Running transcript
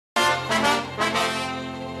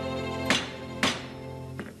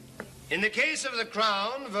In the case of the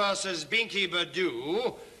Crown versus Binky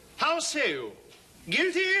Badu, how say you?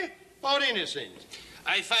 Guilty or innocent?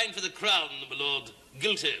 I find for the Crown, my lord,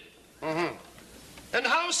 guilty. Mm-hmm. And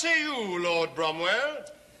how say you, Lord Bromwell?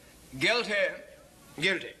 Guilty.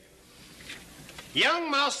 Guilty.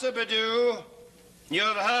 Young Master Badu, you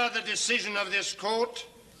have heard the decision of this court.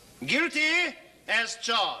 Guilty as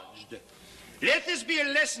charged. Let this be a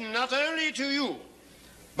lesson not only to you,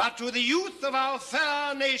 but to the youth of our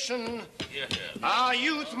fair nation. Our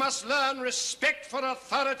youth must learn respect for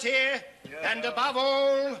authority and, above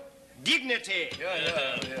all, dignity.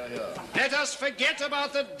 Let us forget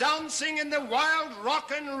about the dancing and the wild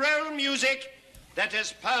rock and roll music that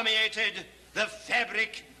has permeated the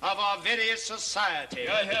fabric of our very society.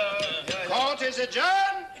 Court is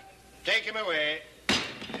adjourned. Take him away.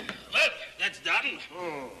 Well, that's done.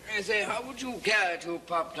 I say, how would you care to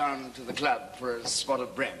pop down to the club for a spot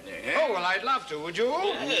of brandy? Eh? Oh, well, I'd love to, would you?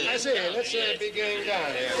 I say, let's be going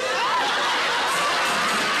down here.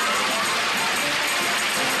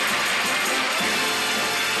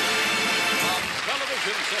 From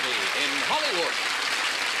Television City in Hollywood.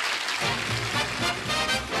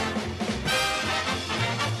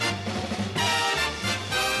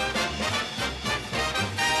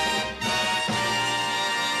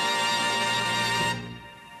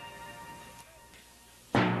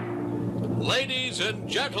 Ladies and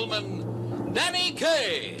gentlemen, Danny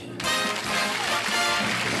Kaye.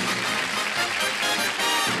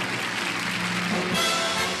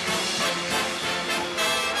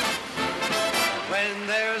 When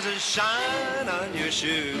there's a shine on your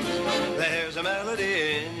shoes, there's a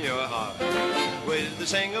melody in your heart, with the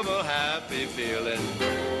singable happy feeling,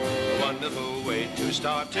 a wonderful way to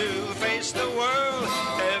start to face the world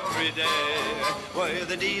every day,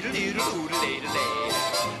 with a dee-doo-dee-doo-doo-dee-dee-dee,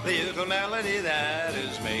 little melody that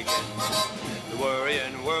is making the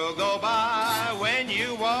worrying world go by. When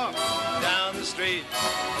you walk down the street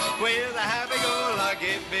with a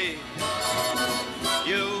happy-go-lucky beat,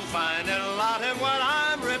 you'll find a lot in what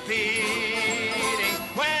I'm repeating.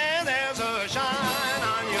 When there's a shine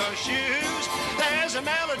on your shoes, there's a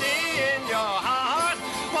melody in your heart.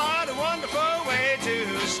 What a wonderful way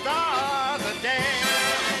to start the day.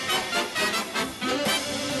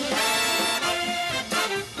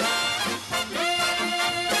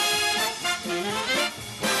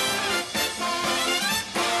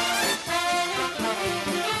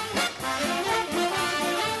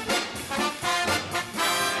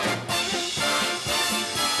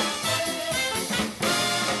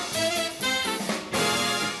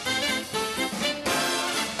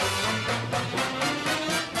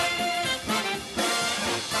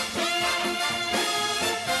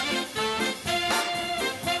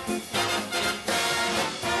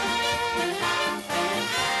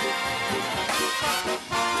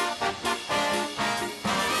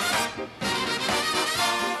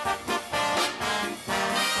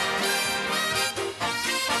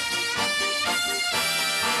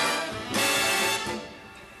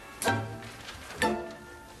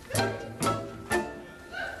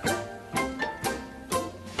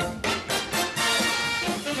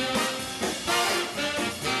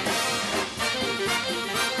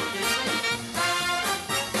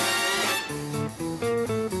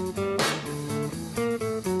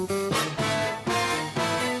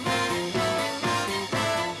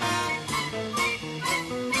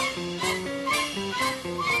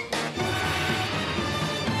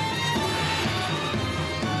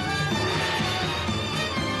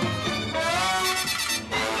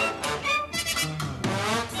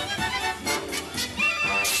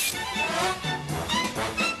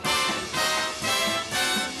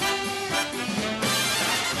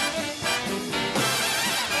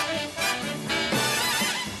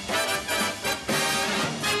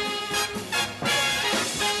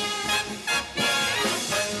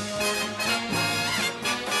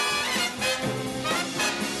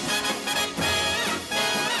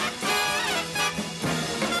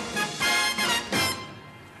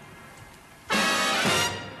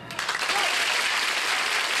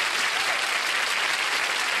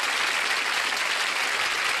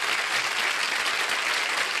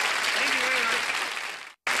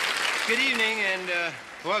 Good evening and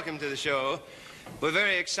welcome to the show. We're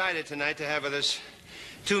very excited tonight to have with us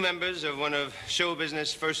two members of one of show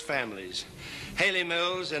business' first families, Haley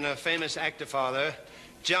Mills and her famous actor father,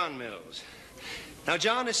 John Mills. Now,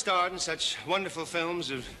 John has starred in such wonderful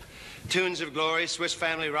films as Tunes of Glory, Swiss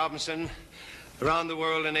Family Robinson, Around the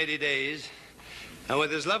World in 80 Days, and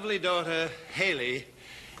with his lovely daughter, Haley,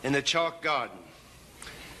 in The Chalk Garden.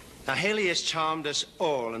 Now, Haley has charmed us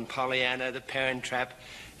all in Pollyanna, The Parent Trap,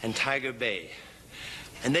 and Tiger Bay.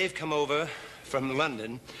 And they've come over from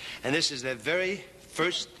London, and this is their very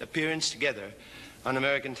first appearance together on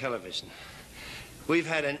American television. We've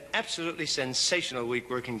had an absolutely sensational week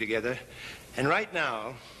working together, and right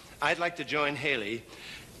now, I'd like to join Haley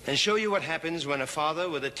and show you what happens when a father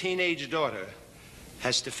with a teenage daughter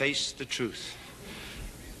has to face the truth.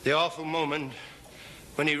 The awful moment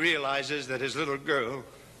when he realizes that his little girl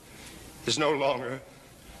is no longer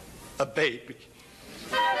a baby.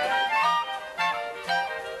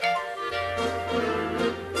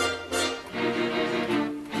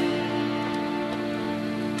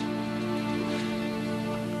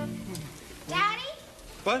 Daddy?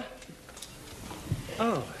 What?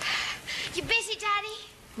 Oh. You busy, Daddy?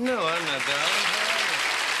 No, I'm not, darling.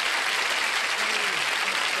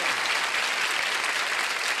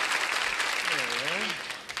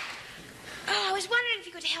 Oh, I was wondering if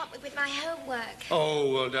you could help me with my homework.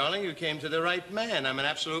 Oh, well, darling, you came to the right man. I'm an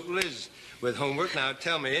absolute whiz with homework. Now,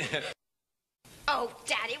 tell me. Oh,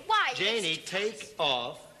 Daddy, why? Janie, take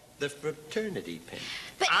off the fraternity pin.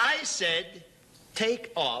 But I said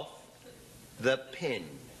take off the pin.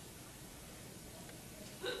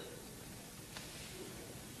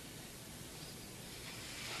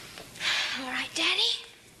 All right, Daddy.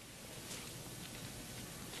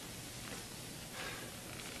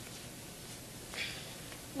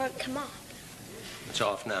 Won't come off. It's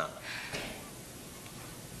off now.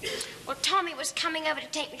 Well, Tommy was coming over to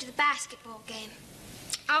take me to the basketball game.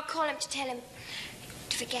 I'll call him to tell him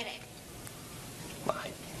to forget it.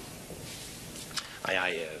 Why?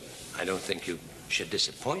 I don't think you should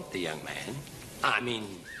disappoint the young man. I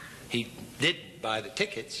mean, he did buy the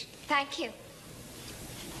tickets. Thank you.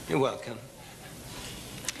 You're welcome.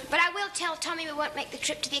 But I will tell Tommy we won't make the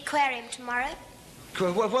trip to the aquarium tomorrow.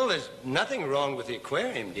 Well, there's nothing wrong with the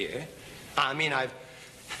aquarium, dear. I mean, I've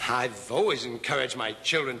always encouraged my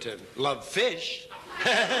children to love fish.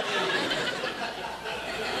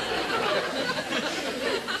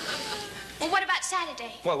 Well, what about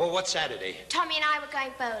Saturday? Well, what's Saturday? Tommy and I were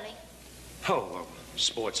going bowling. Oh, well,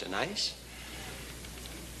 sports are nice.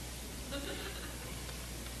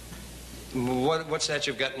 What's that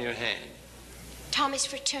you've got in your hand? Tommy's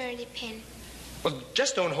fraternity pin. Well,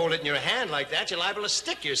 just don't hold it in your hand like that. You're liable to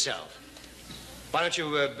stick yourself. Why don't you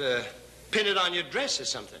pin it on your dress or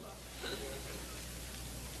something?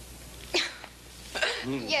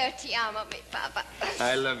 Io ti amo, mi papa.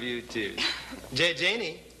 I love you, too.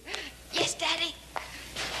 Janie? Yes, Daddy?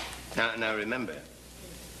 Now, remember,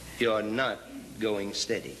 you're not going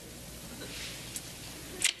steady.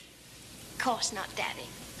 Of course not, Daddy.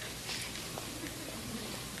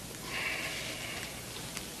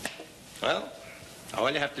 Well, all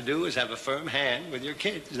you have to do is have a firm hand with your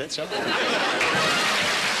kids, that's all. Here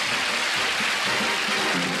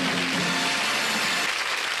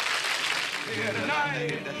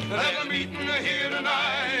tonight, there's a meeting here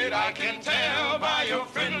tonight. I can tell by your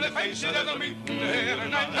friendly face there's a meeting here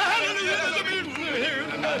tonight. Hallelujah, there's a meeting here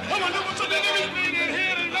tonight. I wonder what's in the meeting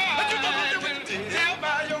here tonight. Tell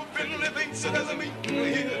by your friendly face there's a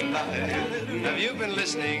meeting here tonight. Have you been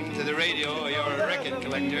listening to the radio or you're a record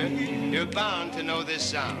collector? You're bound to know this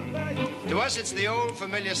sound. To us, it's the old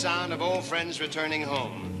familiar sound of old friends returning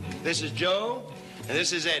home. This is Joe, and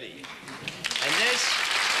this is Eddie. And this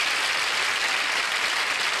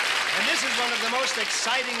is one of the most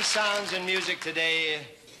exciting sounds in music today.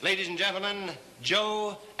 Ladies and gentlemen,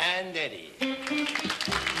 Joe and Eddie.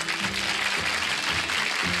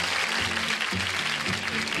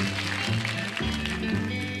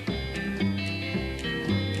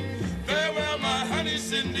 Farewell, my honey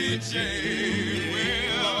Cindy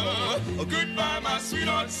Jane. Well, goodbye, my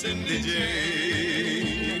sweetheart Cindy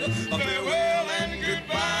Jane. Farewell and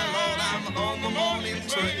goodbye, Lord, I'm on the morning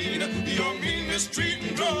train. Your mean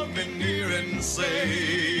mistreating drove me near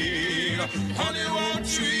insane. Honey,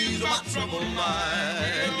 won't you ease my troubled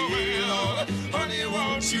mind? Yeah, Lord, honey,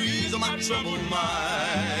 won't you ease my troubled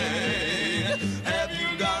mind? Have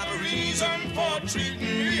you got a reason for treating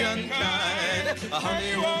me unkind?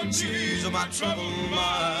 Honey, won't you ease my troubled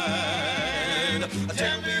mind?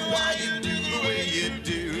 Tell me why you do the way you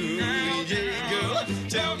do. Yeah, girl,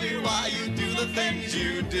 tell me why you do the things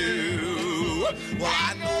you do. Well,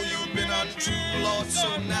 I know you've been untrue, Lord,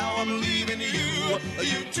 so now I'm leaving you.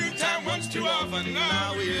 You two-time once too often,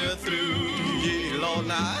 now we're through. Yeah, Lord,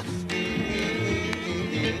 now.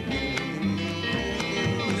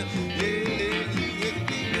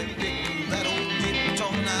 That old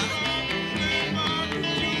guitar now.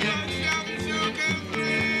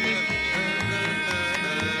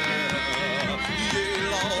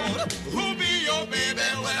 Who'll be your baby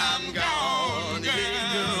when I'm gone?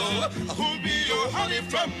 Yeah, girl. Who'll be your honey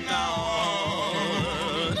from now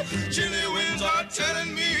on?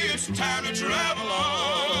 telling me it's time to travel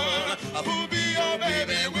on. Who'll be your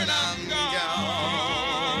baby when I'm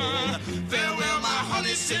gone? Farewell, my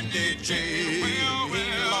honey, Cindy Jane.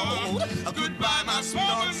 Goodbye, my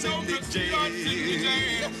sweetheart, Cindy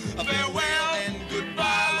Jane. Farewell and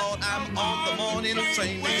goodbye, Lord. I'm on the morning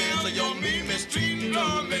train again, so your mean mistreating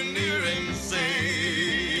drove me near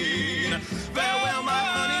insane. Farewell, my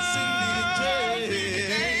honey, Cindy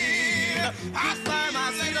Jane. Goodbye,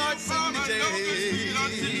 my sweetheart, Cindy Jane.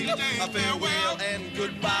 Farewell and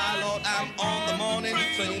goodbye, Lord. I'm on the morning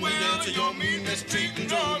train again, so your mean mistreating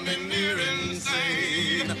drove me near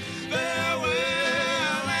insane.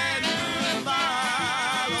 Farewell and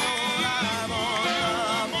goodbye, Lord. I'm on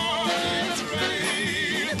the morning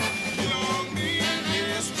train. Your mean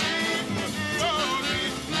mistreating drove me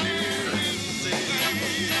near insane.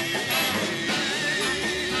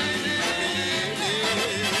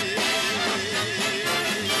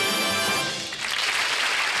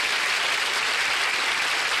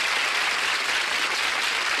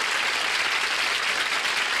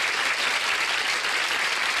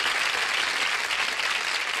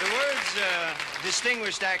 The words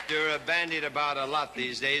distinguished actor are bandied about a lot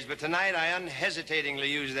these days, but tonight I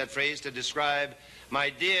unhesitatingly use that phrase to describe my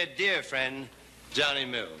dear, dear friend, Johnny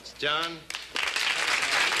Mills. John?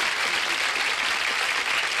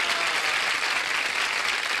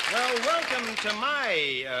 Well, welcome to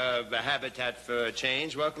my habitat for a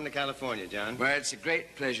change. Welcome to California, John. Well, it's a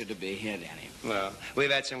great pleasure to be here, Danny. Well,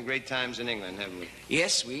 we've had some great times in England, haven't we?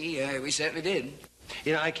 Yes, we certainly did.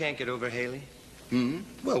 You know, I can't get over Haley.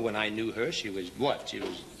 Well, when I knew her, she was what? She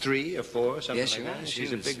was 3 or 4 or something Yes, like she that? was.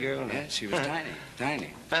 She's a big girl now. Yes, she was tiny.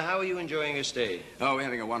 How are you enjoying your stay? Oh, we're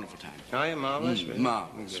having a wonderful time. Are you marvelous?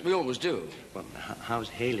 Marvelous. We always do. Well, how's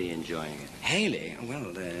Haley enjoying it? Haley,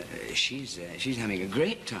 well, she's having a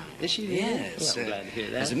great time. Is she? Yes. Well, I'm glad to hear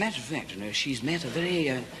that. As a matter of fact, you know, she's met a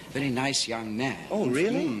very nice young man. Oh,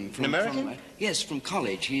 really? An American? Yes, from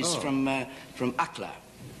college. He's from Akla.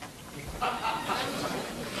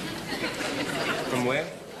 From where?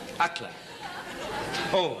 Akla.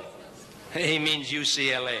 Oh, he means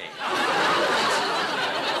UCLA.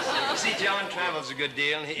 See, John travels a good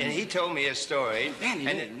deal, and he told me a story.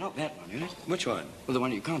 Danny, not that one, is it? Which one? Well, the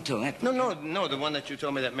one you can't tell that one. No, the one that you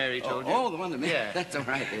told me that Mary told you. Oh, the one that Mary... Yeah. That's all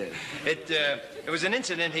right, yes. It was an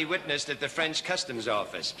incident he witnessed at the French Customs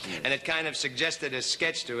Office, and it kind of suggested a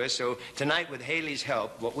sketch to us, so tonight, with Haley's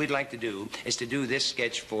help, what we'd like to do is to do this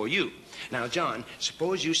sketch for you. Now, John,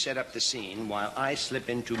 suppose you set up the scene while I slip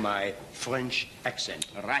into my French accent.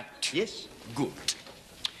 Right. Yes? Good.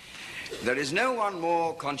 There is no one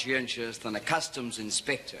more conscientious than a customs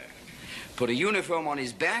inspector. Put a uniform on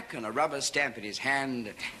his back and a rubber stamp in his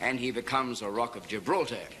hand, and he becomes a Rock of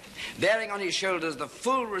Gibraltar, bearing on his shoulders the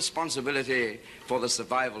full responsibility for the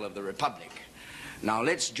survival of the Republic. Now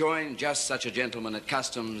let's join just such a gentleman at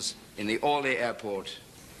customs in the Orly Airport,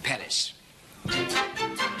 Paris.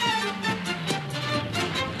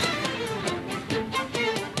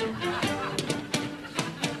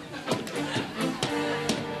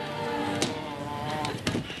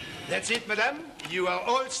 That's it, madame. You are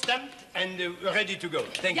all stamped and ready to go.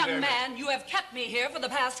 Thank you very Young much. man, you have kept me here for the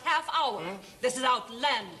past half hour. This is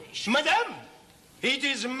outlandish. Madame, it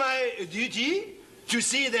is my duty to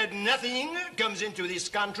see that nothing comes into this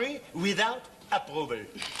country without approval.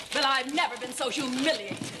 Well, I've never been so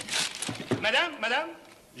humiliated. Madame,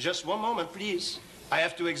 just one moment, please. I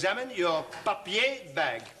have to examine your papier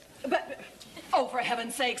bag. But, oh, for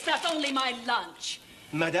heaven's sakes, that's only my lunch.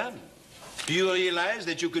 Madame, do you realize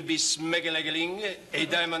that you could be smuggling a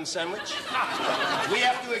diamond sandwich? We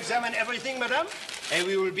have to examine everything, madame, and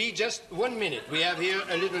we will be just 1 minute. We have here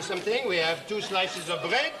a little something. We have 2 slices of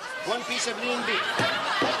bread, 1 piece of lean beef.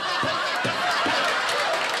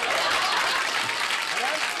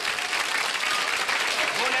 Madame,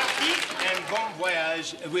 bon appetit and bon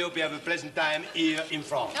voyage. We hope you have a pleasant time here in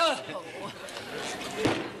France. Oh.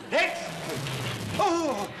 Next.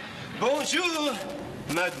 Oh, bonjour.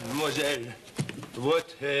 Mademoiselle,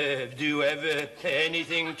 what, do you have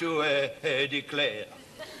anything to declare?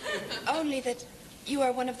 Only that you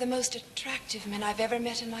are one of the most attractive men I've ever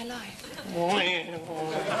met in my life.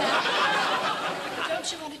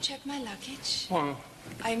 Don't you want to check my luggage?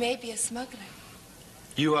 I may be a smuggler.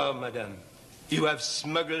 You are, madame. You have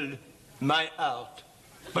smuggled my art.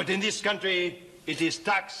 But in this country, it is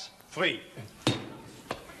tax-free.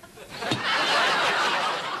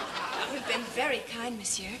 You've been very kind,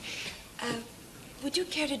 monsieur. would you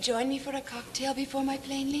care to join me for a cocktail before my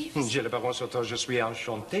plane leaves? Je le baron sauteur, je suis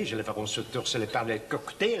enchanté. Je le baron sauteur, c'est le parler de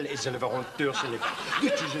cocktail. Et je le baron sauteur, c'est le...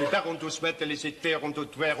 Je le baron te souhaite, laisser faire, on te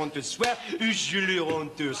toire, on te soir. Je le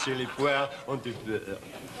ronteur, c'est les poires, on te beurre.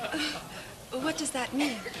 What does that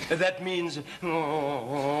mean? That means...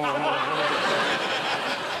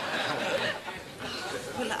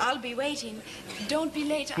 Well, I'll be waiting. Don't be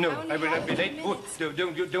late. No, only I will have not be a few late. minutes. Oh,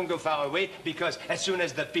 don't go far away, because as soon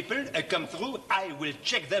as the people come through, I will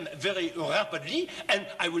check them very rapidly, and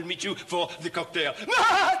I will meet you for the cocktail.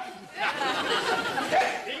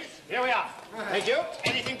 Here we are. Thank you.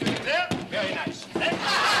 Anything to declare? Very nice. Next.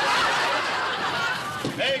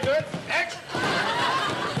 Very good. Next.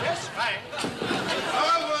 Yes, fine.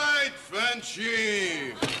 All right,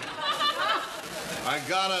 Frenchy. I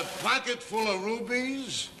got a pocket full of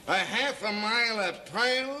rubies, a half a mile of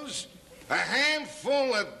pearls, a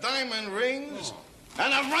handful of diamond rings,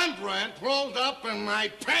 and a Rembrandt rolled up in my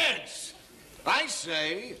pants. I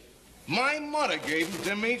say, my mother gave them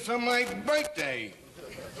to me for my birthday.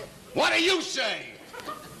 What do you say?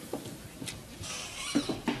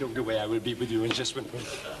 Don't go away. I will be with you in just 1 minute.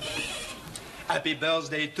 Happy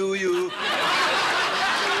birthday to you.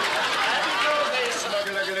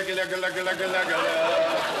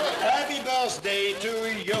 Happy birthday to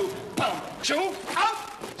you. Choo, out.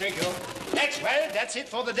 Thank you. Next, well, that's it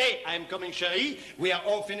for the day. I'm coming, Cherie. We are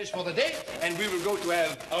all finished for the day, and we will go to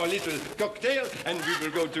have our little cocktail, and we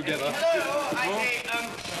will go together. Hello, I say,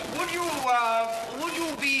 would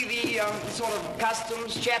you be the sort of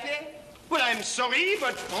customs chappie? Well, I'm sorry,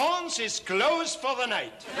 but France is closed for the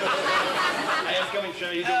night. I am coming,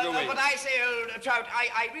 Cherie. Don't go away. But I say, Trout,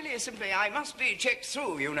 I really simply, I must be checked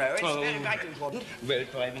through, you know. It's very quite important. Well,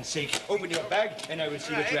 for heaven's sake, open your bag, and I will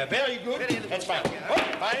see that you are very good. That's fine. Oh,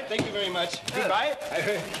 fine. Thank you very much. Goodbye.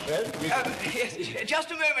 Well, yes,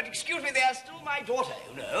 just a moment. Excuse me, there's still my daughter,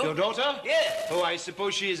 you know. your daughter? Yes. Oh, I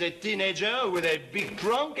suppose she is a teenager with a big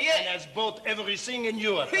trunk Yes. and has bought everything in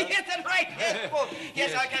Europe. Huh? Yes, that's right. Yes, of course.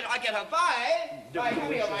 Yes, I get her. Bye. Bye,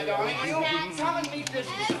 come here, my darling. You come and meet this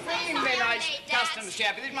extremely nice customs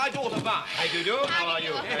chappie. This is my daughter, Bye. How do you do? How are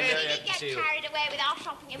you? I'm very We happy to get see you. carried away with our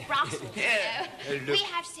shopping in Brussels, you Yeah. know. We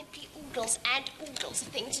have simply oodles and oodles of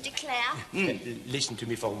things to declare. Listen to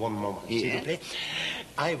me for one moment, s'il vous plaît.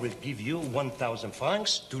 I will give you 1,000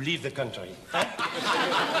 francs to leave the country. Huh?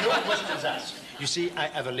 No questions asked. You see, I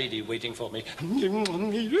have a lady waiting for me.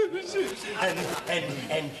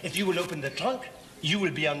 And if you will open the trunk, you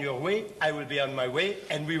will be on your way, I will be on my way,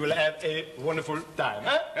 and we will have a wonderful time,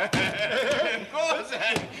 huh? Of course,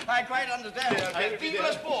 I quite understand. Yeah, Vive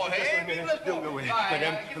le sport, eh? Vive le sport. Don't go away. Bye.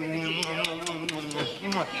 Madame. You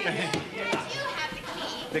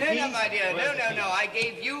have the key. No, my dear. No. I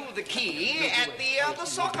gave you the key at the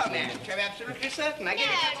soccer match. I'm absolutely certain. I gave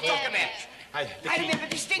it at the soccer match. I I remember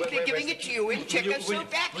distinctly giving it to you in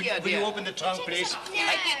Czechoslovakia, Will you open the trunk, please?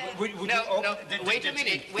 Would you No, open no, the- wait a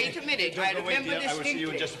minute. Don't I go away, remember dear. I will see you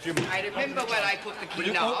in distinctly. just a few minutes. I remember where I put the Will key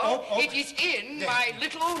you- now. oh. It is in my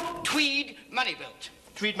little tweed money belt.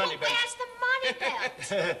 Tweed money Well, belt. where's the money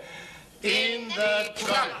belt? In the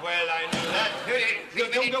trunk. Well, I know that.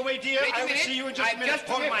 Don't go away, dear. I will see you in just a minute.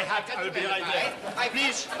 Hold my hat. I'll be right there.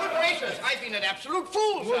 Please. Good gracious, I've been an absolute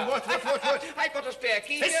fool, sir. What? I've got a spare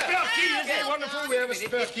key A here. spare key is a wonderful. We have a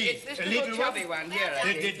spare key. It's this A little little chubby one here.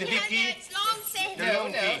 I think. The big key. it's long thin. The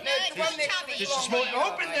long key. No, it's one chubby. This is small.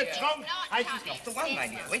 Open the trunk. Not chubby. That's the one, my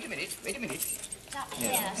dear. Wait a minute. It's up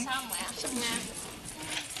here somewhere.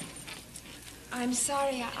 I'm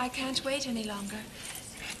sorry, I can't wait any longer.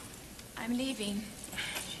 I'm leaving.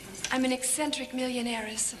 I'm an eccentric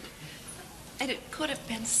millionairess. And it could have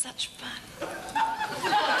been such fun.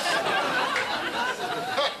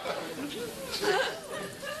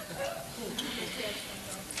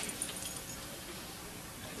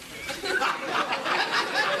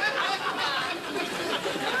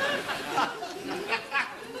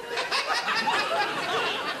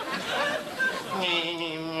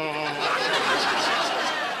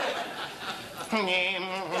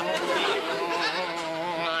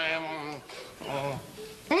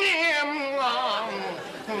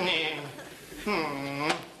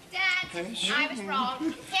 Dad, I was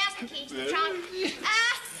wrong. Here's the key to the trunk.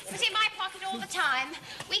 It's in my pocket all the time.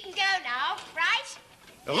 We can go now, right?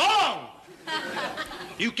 Wrong!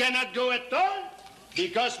 You cannot go at all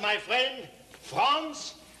because, my friend,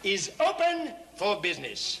 France is open for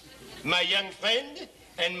business. My young friend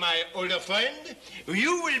and my older friend,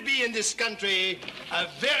 you will be in this country a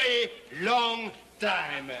very long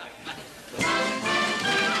time.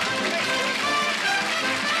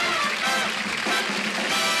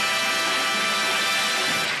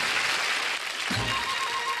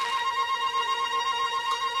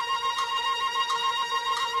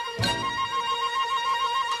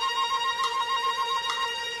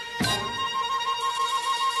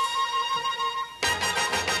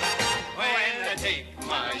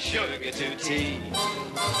 my sugar to tea.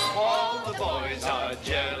 All the boys are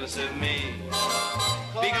jealous of me,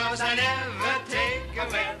 because I never take her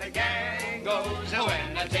where the gang goes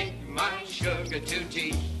when I take my sugar to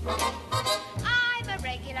tea. I'm a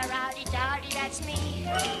regular rowdy-dowdy, that's me.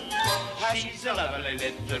 She's a lovely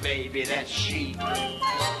little baby, that's she.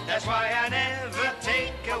 That's why I never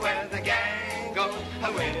take her where the gang goes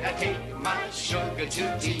when I take my sugar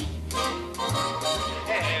to tea.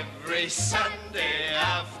 Every Sunday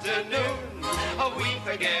afternoon, we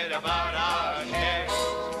forget about our cares,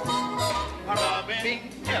 rubbing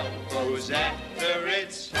elbows at the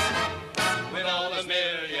Ritz with all the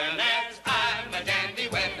millionaires. I'm a dandy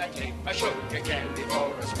when I take my sugar candy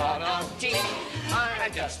for a spot of tea.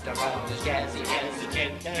 I'm just about as jazzy as a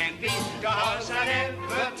gent can be, 'cause I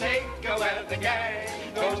never take her where the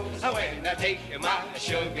gang goes when I take my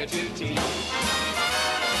sugar to tea.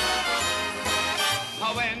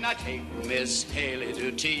 When I take Miss Haley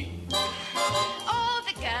to tea, All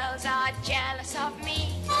the girls are jealous of me.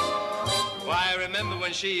 why, I remember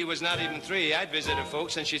when she was not even 3, I'd visit her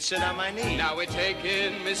folks and she'd sit on my knee. Now we're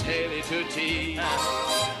taking Miss Haley to tea.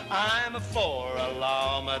 I'm a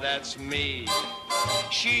 4-alarmer, that's me.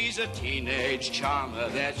 She's a teenage charmer,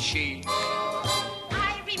 that's she.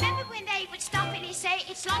 I remember when they would stop and he'd say,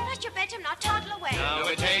 it's long past your bedtime, now toddle away. Now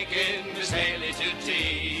we're taking Miss Haley to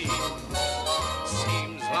tea.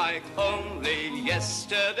 Seems like only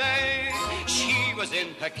yesterday she was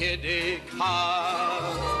in her kiddie car.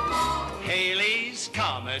 Haley's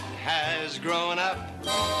comet has grown up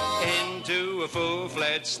into a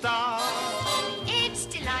full-fledged star. It's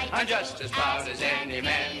delightful. I'm just as proud as any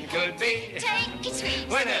man could be. Take it sweet.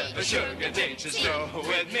 Whenever sugar takes a stroll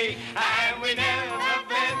with me, and we never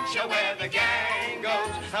venture where the gang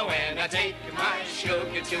goes when I take my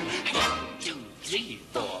sugar to 1, 2, 3,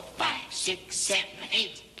 4, 5, 6, 7,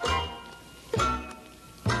 8.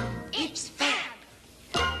 It's fab.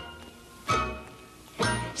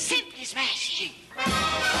 Simply smashing.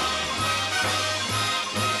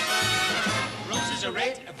 Roses are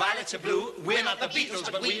red, violets are blue. We're not the Beatles,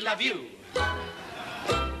 but we love you.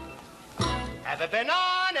 Have a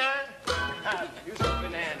banana. Use a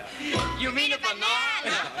banana. You mean a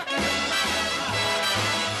banana?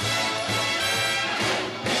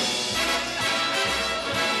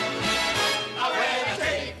 When I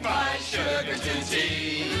take my sugar to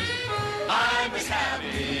tea, I'm as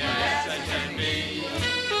happy as I can be,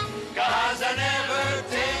 'cause I never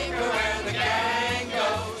take her where the gang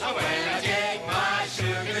goes when I take my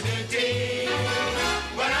sugar to tea.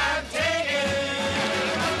 When I'm taking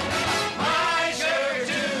my sugar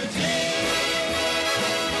to tea.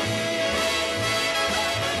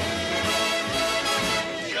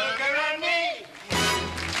 Sugar and me.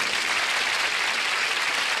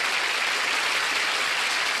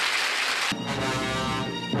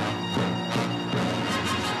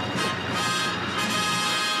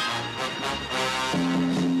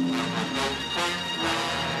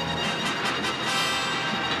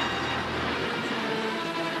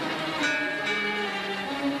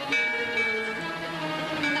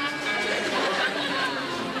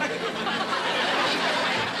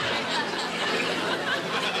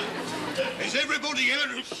 Is everybody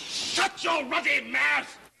here? Shut your ruddy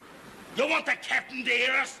mouth! You want the captain to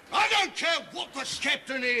hear us? I don't care what the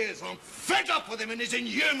captain is. I'm fed up with him and his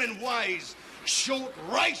inhuman ways. Short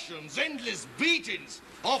rations, endless beatings,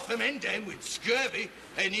 off the men down with scurvy,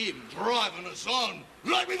 and him driving us on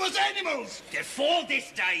like we was animals. Before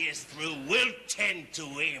this day is through, we'll tend to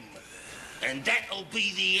him. And that'll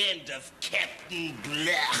be the end of Captain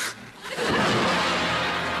Blech.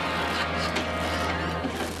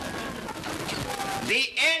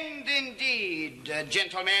 The end indeed,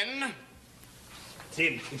 gentlemen.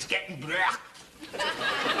 Tim, it's getting Blech.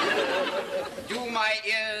 Do my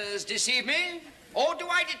ears deceive me? Or do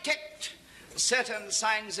I detect certain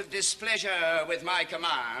signs of displeasure with my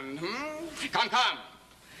command? Come, come.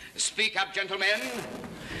 Speak up, gentlemen.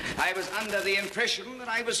 I was under the impression that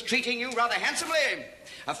I was treating you rather handsomely.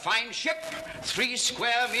 A fine ship, 3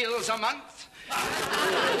 square meals a month,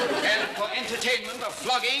 and for entertainment, a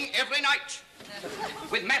flogging every night,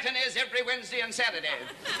 with matinees every Wednesday and Saturday.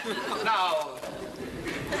 Now,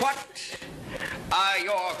 what are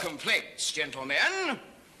your complaints, gentlemen?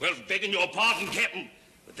 Well, begging your pardon, Captain,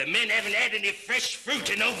 but the men haven't had any fresh fruit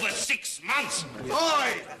in over 6 months.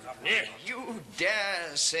 Aye. Yeah. You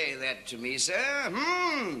dare say that to me, sir?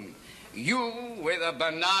 You with a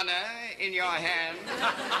banana in your hand?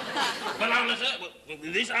 Banana, sir? Well,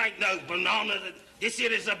 this ain't no banana. This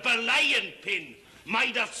here is a belaying pin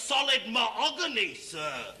made of solid mahogany,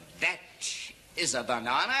 sir. That is a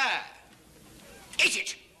banana. Is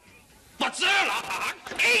it? But, sir,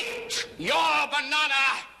 Eat your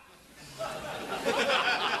banana!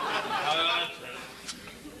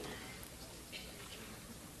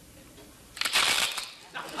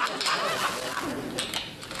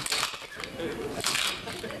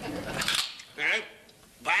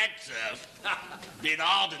 Bad, sir. Bit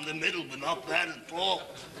hard in the middle, but not bad at all.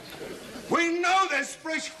 We know there's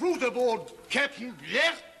fresh fruit aboard, Captain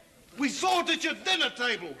Blair. We saw it at your dinner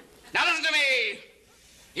table. Now listen to me,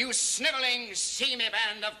 you sniveling, seamy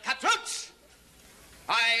band of cutthroats.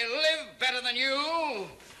 I live better than you,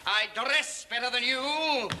 I dress better than you,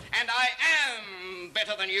 and I am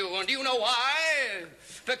better than you. And do you know why?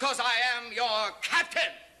 Because I am your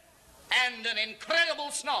captain and an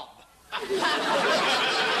incredible snob.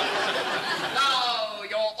 Now,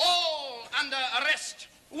 you're all under arrest.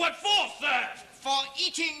 What for, sir? For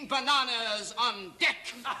eating bananas on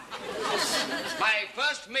deck. My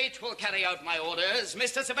first mate will carry out my orders.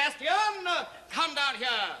 Mr. Sebastian, come down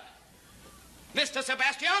here. Mr.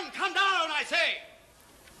 Sebastian, come down, I say.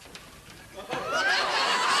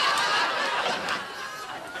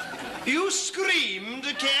 You screamed,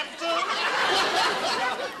 Captain.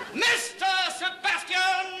 Mr.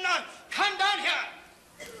 Sebastian, come down here.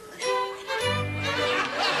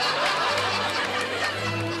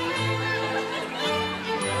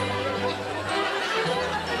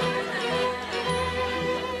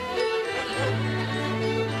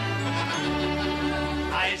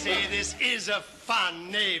 I say this is a fun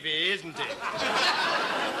navy, isn't it?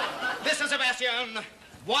 Mr. Sebastian,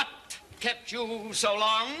 what kept you so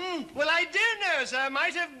long? Well, I don't know, sir.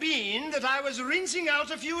 Might have been that I was rinsing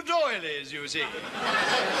out a few doilies, you see.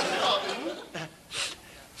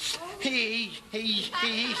 Yes!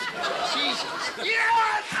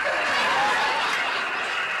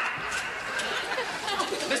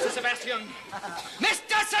 Mr. Sebastian!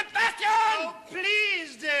 Mr. Sebastian! Oh,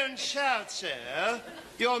 please don't shout, sir.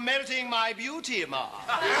 You're melting my beauty, Ma.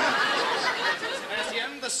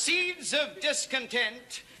 Sebastian, the seeds of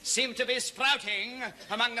discontent seem to be sprouting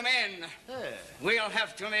among the men. We'll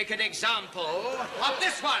have to make an example of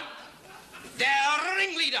this one, their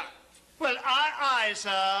ringleader. Well, aye,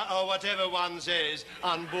 sir, or whatever one says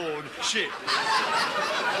on board ship.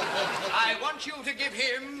 I want you to give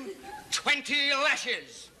him 20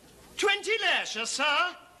 lashes. 20 lashes,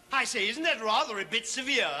 sir? I say, isn't that rather a bit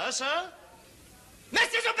severe, sir?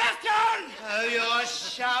 Mr. Sebastian! Oh, you're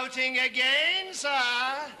shouting again, sir?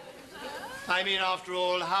 I mean, after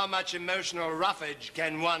all, how much emotional roughage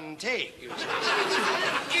can one take, you see?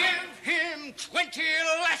 Give him 20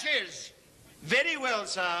 lashes. Very well,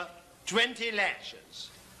 sir. 20 lashes.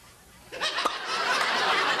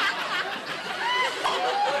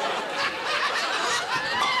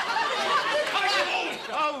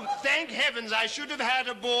 Oh, thank heavens, I should have had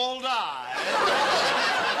a bald eye.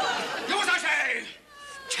 Do as I say.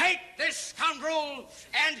 Take this scoundrel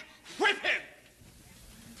and whip him.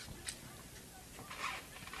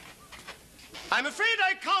 I'm afraid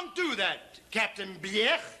I can't do that, Captain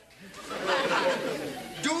Blair.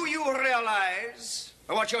 Do you realize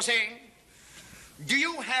what you're saying? Do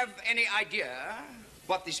you have any idea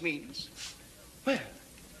what this means? Well,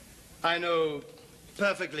 I know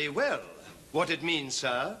perfectly well what it means,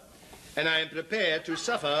 sir, and I am prepared to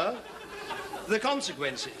suffer the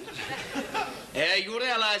consequences. You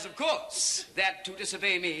realize, of course, that to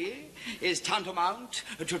disobey me is tantamount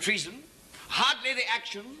to treason. Hardly the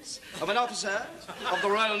actions of an officer of the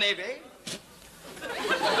Royal Navy.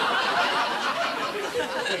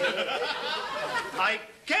 I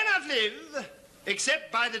cannot live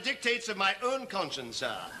except by the dictates of my own conscience,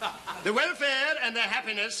 sir. The welfare and the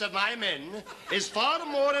happiness of my men is far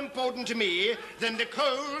more important to me than the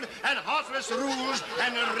cold and heartless rules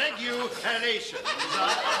and regulations.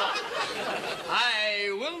 I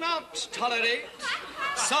will not tolerate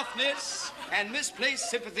softness and misplaced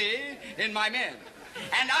sympathy in my men.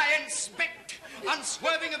 And I expect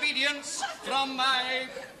unswerving obedience from my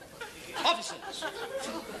officers.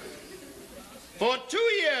 For 2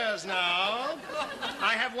 years now,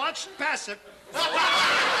 I have watched passive.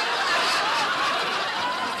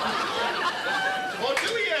 For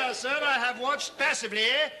 2 years, sir, I have watched passively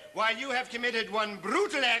while you have committed one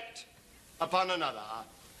brutal act upon another,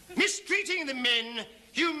 mistreating the men,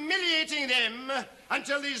 humiliating them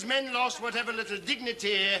until these men lost whatever little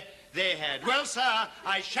dignity they had. Well, sir,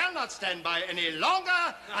 I shall not stand by any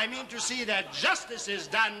longer. I mean to see that justice is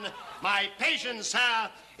done. My patience, sir,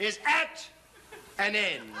 is at an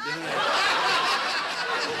end.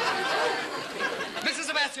 Mr.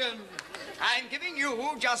 Sebastian, I'm giving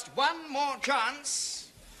you just one more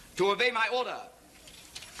chance to obey my order.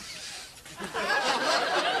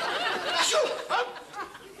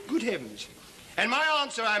 Good suit hymns. And my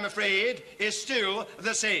answer, I'm afraid, is still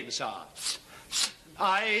the same, sir.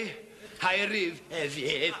 I live,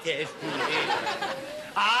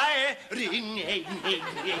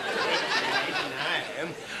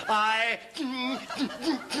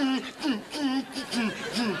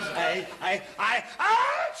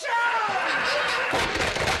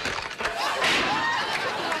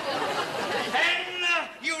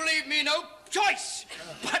 You leave me no choice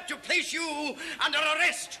but to place you under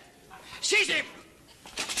arrest. Seize him!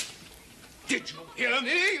 Did you hear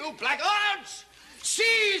me, you blackguards?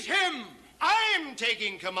 Seize him! I'm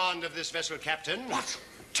taking command of this vessel, Captain. What?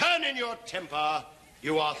 Turn in your temper.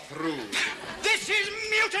 You are through. This is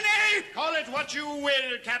mutiny! Call it what you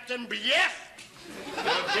will, Captain Bief.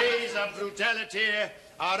 The days of brutality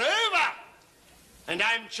are over. And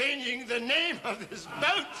I'm changing the name of this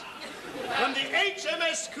boat from the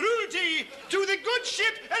HMS Cruelty to the good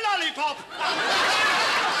ship Lollipop.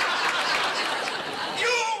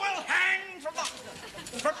 You will hang from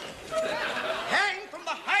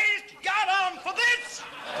the highest yardarm for this!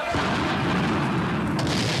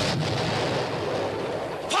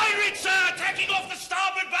 Pirates are attacking off the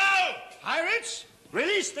starboard bow! Pirates,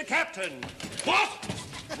 release the captain. What?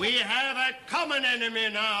 We have a common enemy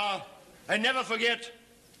now. And never forget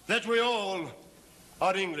that we all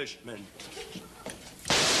are Englishmen.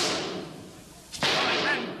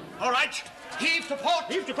 All right. Heave to port.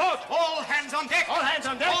 Heave to port. All hands on deck. All hands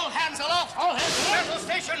on deck. All hands aloft. All hands aloft. Battle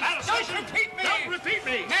station. Battle station. Don't repeat me. Don't repeat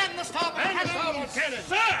me. Man the starboard Man the cannons. starboard cannon.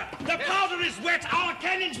 Sir, the powder is wet. Our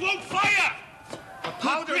cannons won't fire. The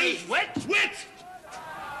powder is wet? Wet.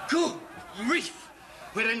 Good grief.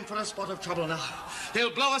 We're in for a spot of trouble now.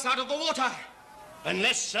 They'll blow us out of the water.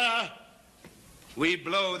 Unless, sir, we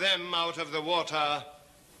blow them out of the water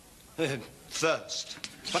first.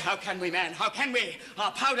 But how can we, man? How can we?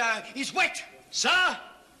 Our powder is wet. Sir,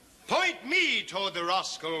 point me toward the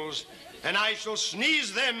rascals, and I shall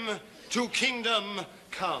sneeze them to kingdom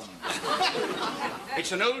come.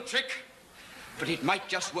 It's an old trick, but it might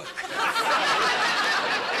just work. Move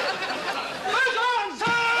on,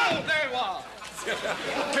 sir! There you are.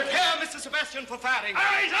 Prepare Mr. Sebastian for firing.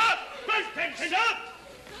 Eyes up! Both tensions up!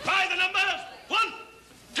 By the numbers. 1,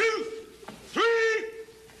 2, 3.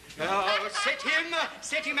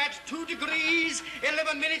 Set him at 2 degrees,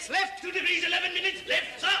 11 minutes left. 2 degrees, 11 minutes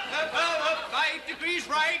left, sir. 5 degrees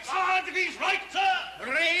right. 5 degrees right, sir.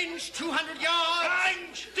 Range 200 yards.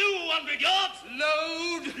 Range 200 yards.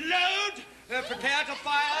 Load. Load. Prepare to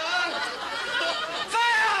fire.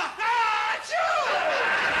 Fire! Ah, shoot!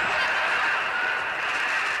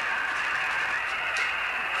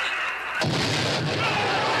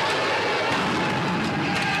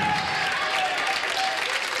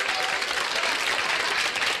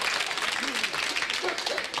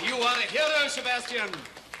 You are a hero, Sebastian.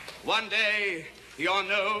 One day, your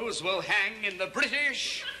nose will hang in the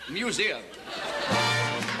British Museum.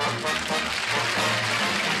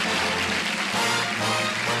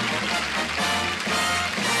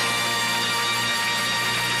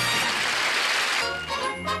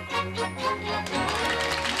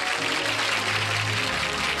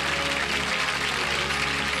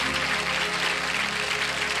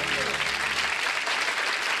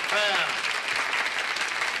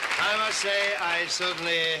 I must say, I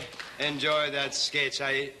certainly enjoyed that sketch.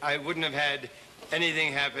 I wouldn't have had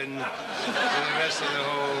anything happen for the rest of the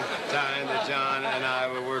whole time that John and I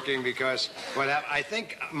were working, because what happened, I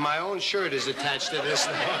think my own shirt is attached to this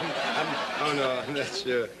now. Oh, no, I'm not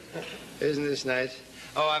sure. Isn't this nice?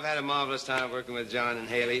 Oh, I've had a marvelous time working with John and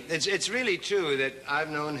Haley. It's really true that I've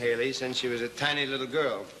known Haley since she was a tiny little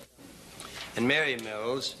girl. And Mary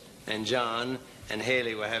Mills and John and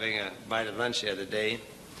Haley were having a bite of lunch the other day.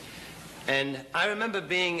 And I remember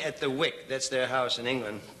being at the Wick, that's their house in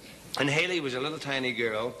England, and Haley was a little tiny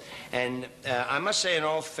girl, and I must say in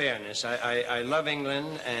all fairness, I love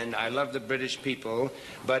England and I love the British people,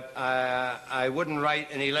 but I wouldn't write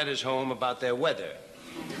any letters home about their weather.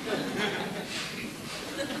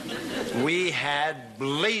 We had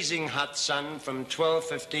blazing hot sun from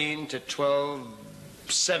 12:15 to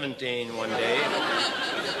 12:17 one day.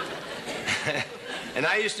 And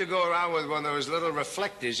I used to go around with one of those little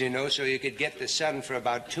reflectors, you know, so you could get the sun for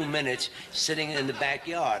about 2 minutes sitting in the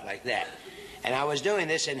backyard like that. And I was doing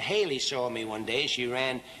this, and Haley saw me one day. She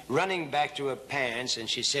ran running back to her pants, and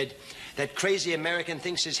she said, "That crazy American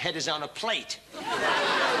thinks his head is on a plate."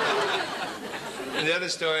 And the other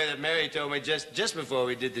story that Mary told me just before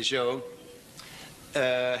we did the show,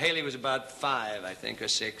 Haley was about 5, I think, or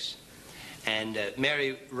 6. And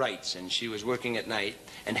Mary writes, and she was working at night.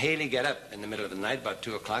 And Haley got up in the middle of the night, about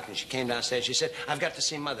 2 o'clock, and she came downstairs. She said, I've got to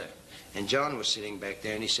see Mother. And John was sitting back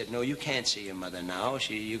there, and he said, no, you can't see your mother now.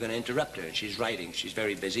 You're going to interrupt her, and she's writing. She's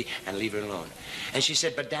very busy, and leave her alone. And she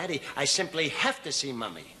said, but, Daddy, I simply have to see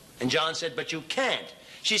Mummy. And John said, but you can't.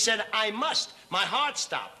 She said, I must. My heart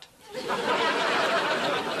stopped.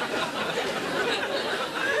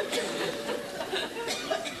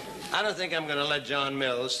 I don't think I'm going to let John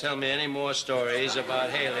Mills tell me any more stories about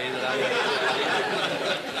Haley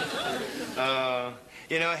that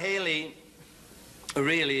you know, Haley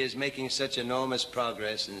really is making such enormous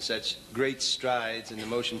progress and such great strides in the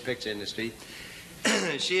motion picture industry.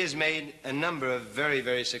 She has made a number of very,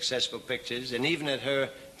 very successful pictures, and even at her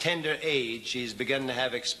tender age, she's begun to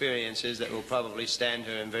have experiences that will probably stand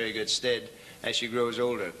her in very good stead as she grows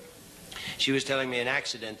older. She was telling me an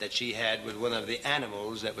accident that she had with one of the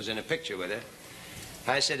animals that was in a picture with her.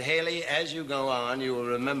 I said, Haley, as you go on, you will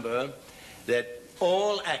remember that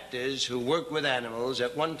all actors who work with animals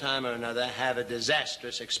at one time or another have a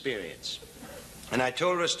disastrous experience. And I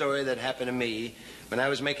told her a story that happened to me when I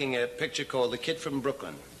was making a picture called The Kid from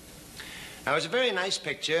Brooklyn. Now, it was a very nice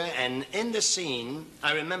picture, and in the scene,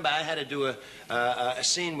 I remember I had to do a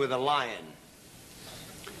scene with a lion.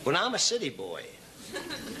 Well, I'm a city boy.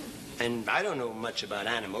 And I don't know much about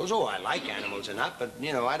animals. Oh, I like animals or not, but,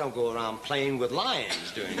 you know, I don't go around playing with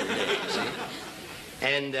lions during the day, you see.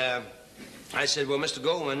 And I said, well, Mr.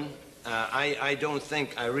 Goldman, I don't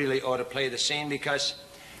think I really ought to play the scene because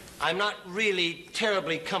I'm not really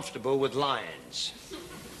terribly comfortable with lions.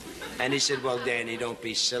 And he said, well, Danny, don't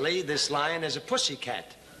be silly. This lion is a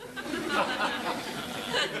pussycat.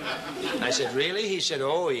 I said, really? He said,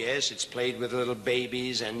 oh, yes, it's played with little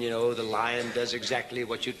babies, and, you know, the lion does exactly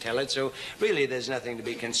what you tell it, so really there's nothing to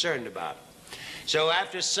be concerned about. So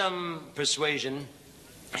after some persuasion,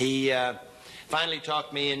 he finally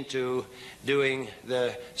talked me into doing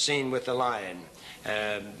the scene with the lion.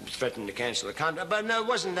 Threatened to cancel the contract, but no, it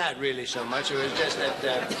wasn't that really so much. It was just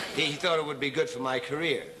that he thought it would be good for my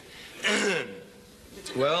career.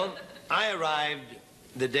 Well, I arrived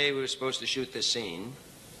the day we were supposed to shoot this scene,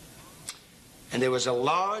 and there was a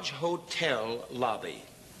large hotel lobby.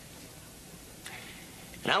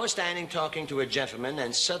 And I was standing talking to a gentleman,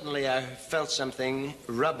 and suddenly I felt something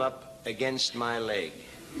rub up against my leg.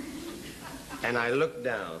 And I looked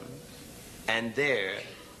down, and there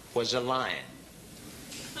was a lion.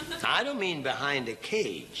 I don't mean behind a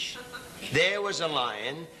cage. There was a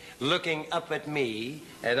lion looking up at me,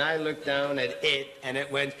 and I looked down at it, and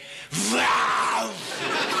it went, wow!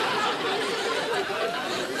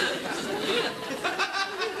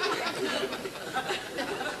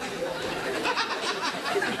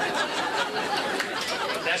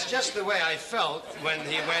 That's just the way I felt when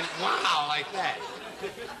he went, wow, like that.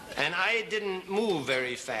 And I didn't move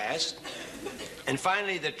very fast. And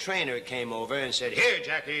finally, the trainer came over and said, here,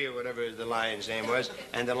 Jackie, or whatever the lion's name was,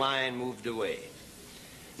 and the lion moved away.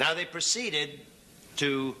 Now, they proceeded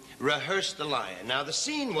to rehearse the lion. Now, the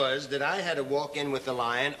scene was that I had to walk in with the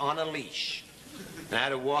lion on a leash. And I had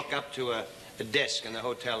to walk up to a desk in the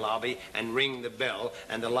hotel lobby and ring the bell,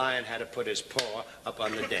 and the lion had to put his paw up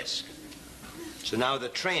on the desk. So now the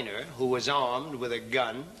trainer, who was armed with a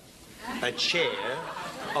gun, a chair,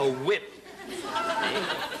 a whip,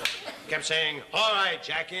 kept saying, all right,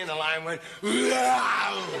 Jackie, and the lion went,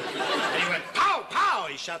 wow! And he went, pow, pow!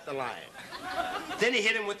 He shot the lion. Then he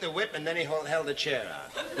hit him with the whip, and then he held the chair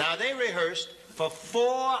out. Now, they rehearsed for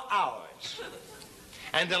 4 hours,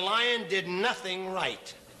 and the lion did nothing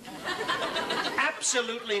right.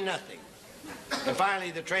 Absolutely nothing. And finally,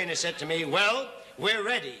 the trainer said to me, well, we're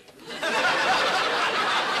ready.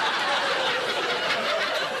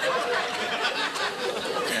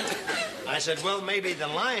 I said, well, maybe the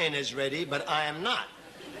lion is ready, but I am not.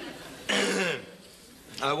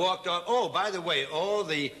 I walked off. Oh, by the way, all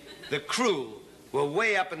the crew were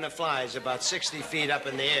way up in the flies, about 60 feet up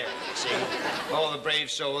in the air, you see. All the brave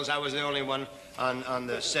souls. I was the only one on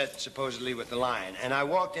the set, supposedly, with the lion. And I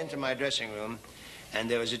walked into my dressing room, and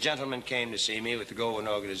there was a gentleman came to see me with the Goldwyn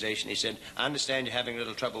organization. He said, I understand you're having a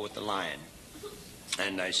little trouble with the lion.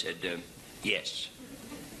 And I said, yes.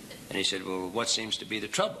 And he said, well, what seems to be the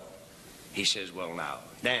trouble? He says, well, now,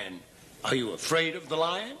 Dan, are you afraid of the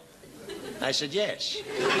lion? I said, yes.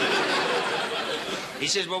 He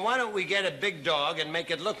says, well, why don't we get a big dog and make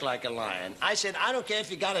it look like a lion? I said, I don't care if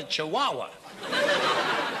you got a chihuahua.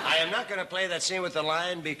 I am not going to play that scene with the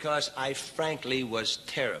lion because I frankly was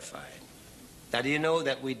terrified. Now, do you know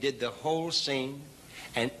that we did the whole scene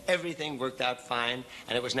and everything worked out fine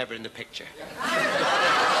and it was never in the picture?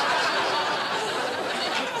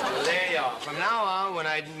 Well, there you are. from now on, when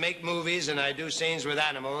I make movies and I do scenes with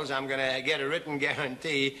animals, I'm going to get a written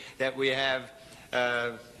guarantee that we have,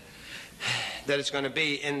 that it's going to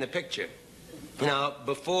be in the picture. Now,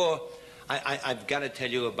 before, I've got to tell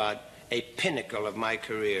you about a pinnacle of my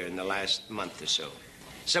career in the last month or so.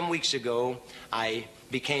 Some weeks ago, I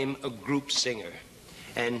became a group singer.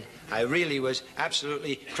 And I really was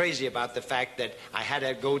absolutely crazy about the fact that I had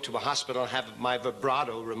to go to a hospital and have my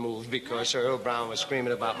vibrato removed because Earl Brown was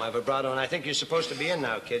screaming about my vibrato. And I think you're supposed to be in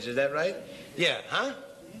now, kids. Is that right? Yeah, huh?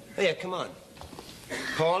 Yeah, come on.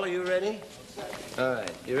 Paul, are you ready? All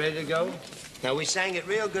right. You ready to go? Now, we sang it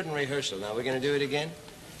real good in rehearsal. Now, we're going to do it again?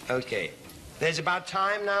 Okay. There's about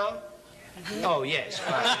time now? Oh, yes.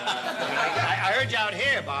 Fine. I heard you out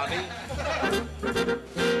here, Bobby.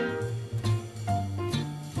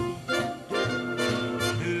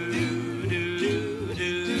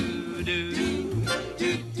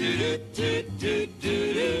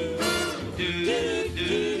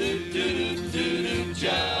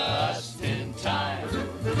 Just in time,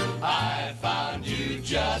 I found you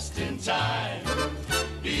just in time.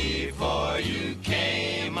 Before you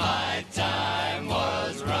came, my time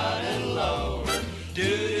was running low.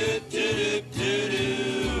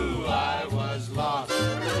 Do-do-do-do-do-do, I was lost.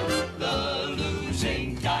 The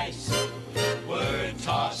losing dice were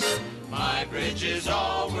tossed. My bridges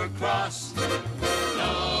all were crossed.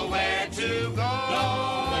 Nowhere to go,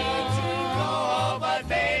 but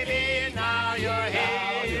baby, now you're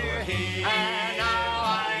here. And now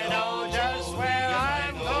I know just where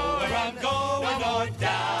I'm going. No more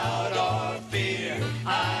doubt or fear,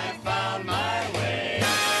 I found my way.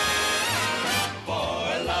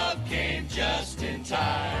 For love came just in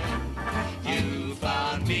time. You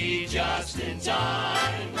found me just in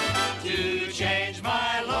time to change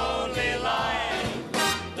my lonely life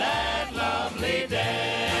that lovely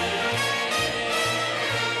day.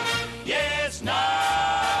 Yes,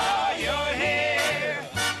 now you're here.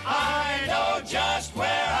 I know just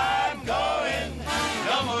where I'm going.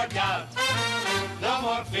 No more doubt, no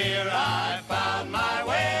more fear, I found my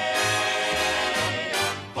way.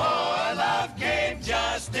 For love came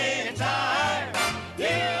just in time.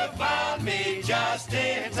 You found me just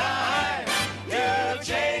in time. You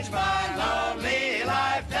changed my lonely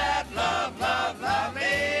life that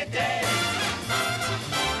lovely day.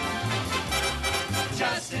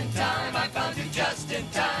 Just in time, I found you just in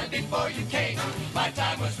time. Before you came, my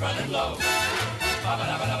time was running low.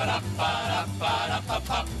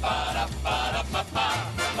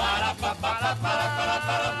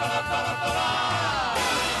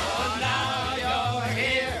 Now you're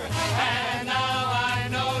here, and now I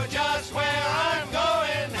know just where I'm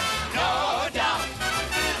going. No doubt,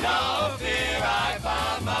 no fear, I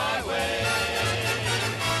found my way.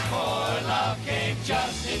 For love came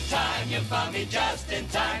just in time. You found me just in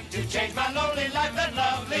time to change my lonely life that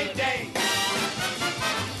lovely day.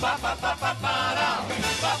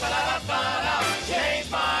 Change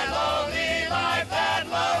my lonely life that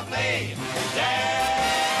lovely day.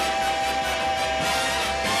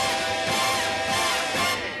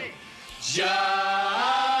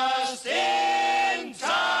 Just in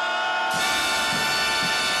time.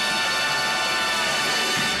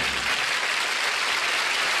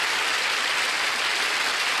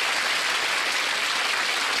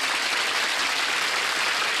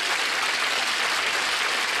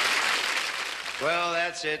 Well,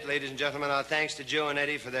 that's it, ladies and gentlemen. Our thanks to Joe and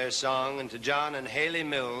Eddie for their song, and to John and Haley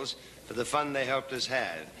Mills for the fun they helped us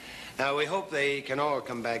have. Now, we hope they can all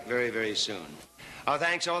come back very, very soon. Our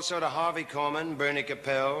thanks also to Harvey Korman, Bernie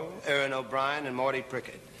Capel, Erin O'Brien, and Morty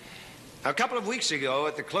Prickett. Now, a couple of weeks ago,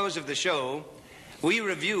 at the close of the show, we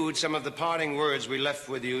reviewed some of the parting words we left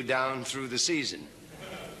with you down through the season.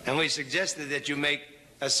 And we suggested that you make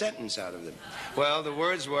a sentence out of them. Well, the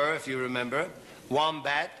words were, if you remember,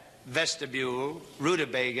 wombat, vestibule,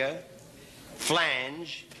 rutabaga,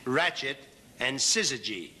 flange, ratchet, and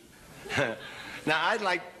syzygy. Now, I'd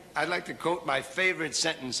like to quote my favorite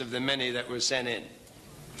sentence of the many that were sent in.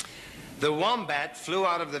 The wombat flew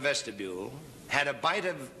out of the vestibule, had a bite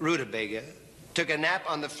of rutabaga, took a nap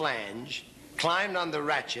on the flange, climbed on the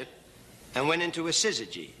ratchet, and went into a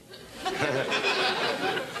syzygy.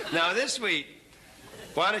 Now, this week,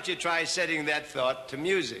 why don't you try setting that thought to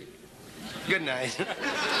music? Good night.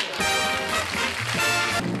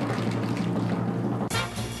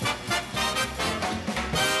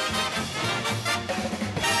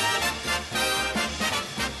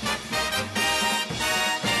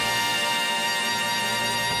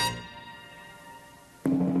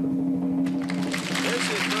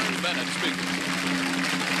 This is Vern Bennett speaking.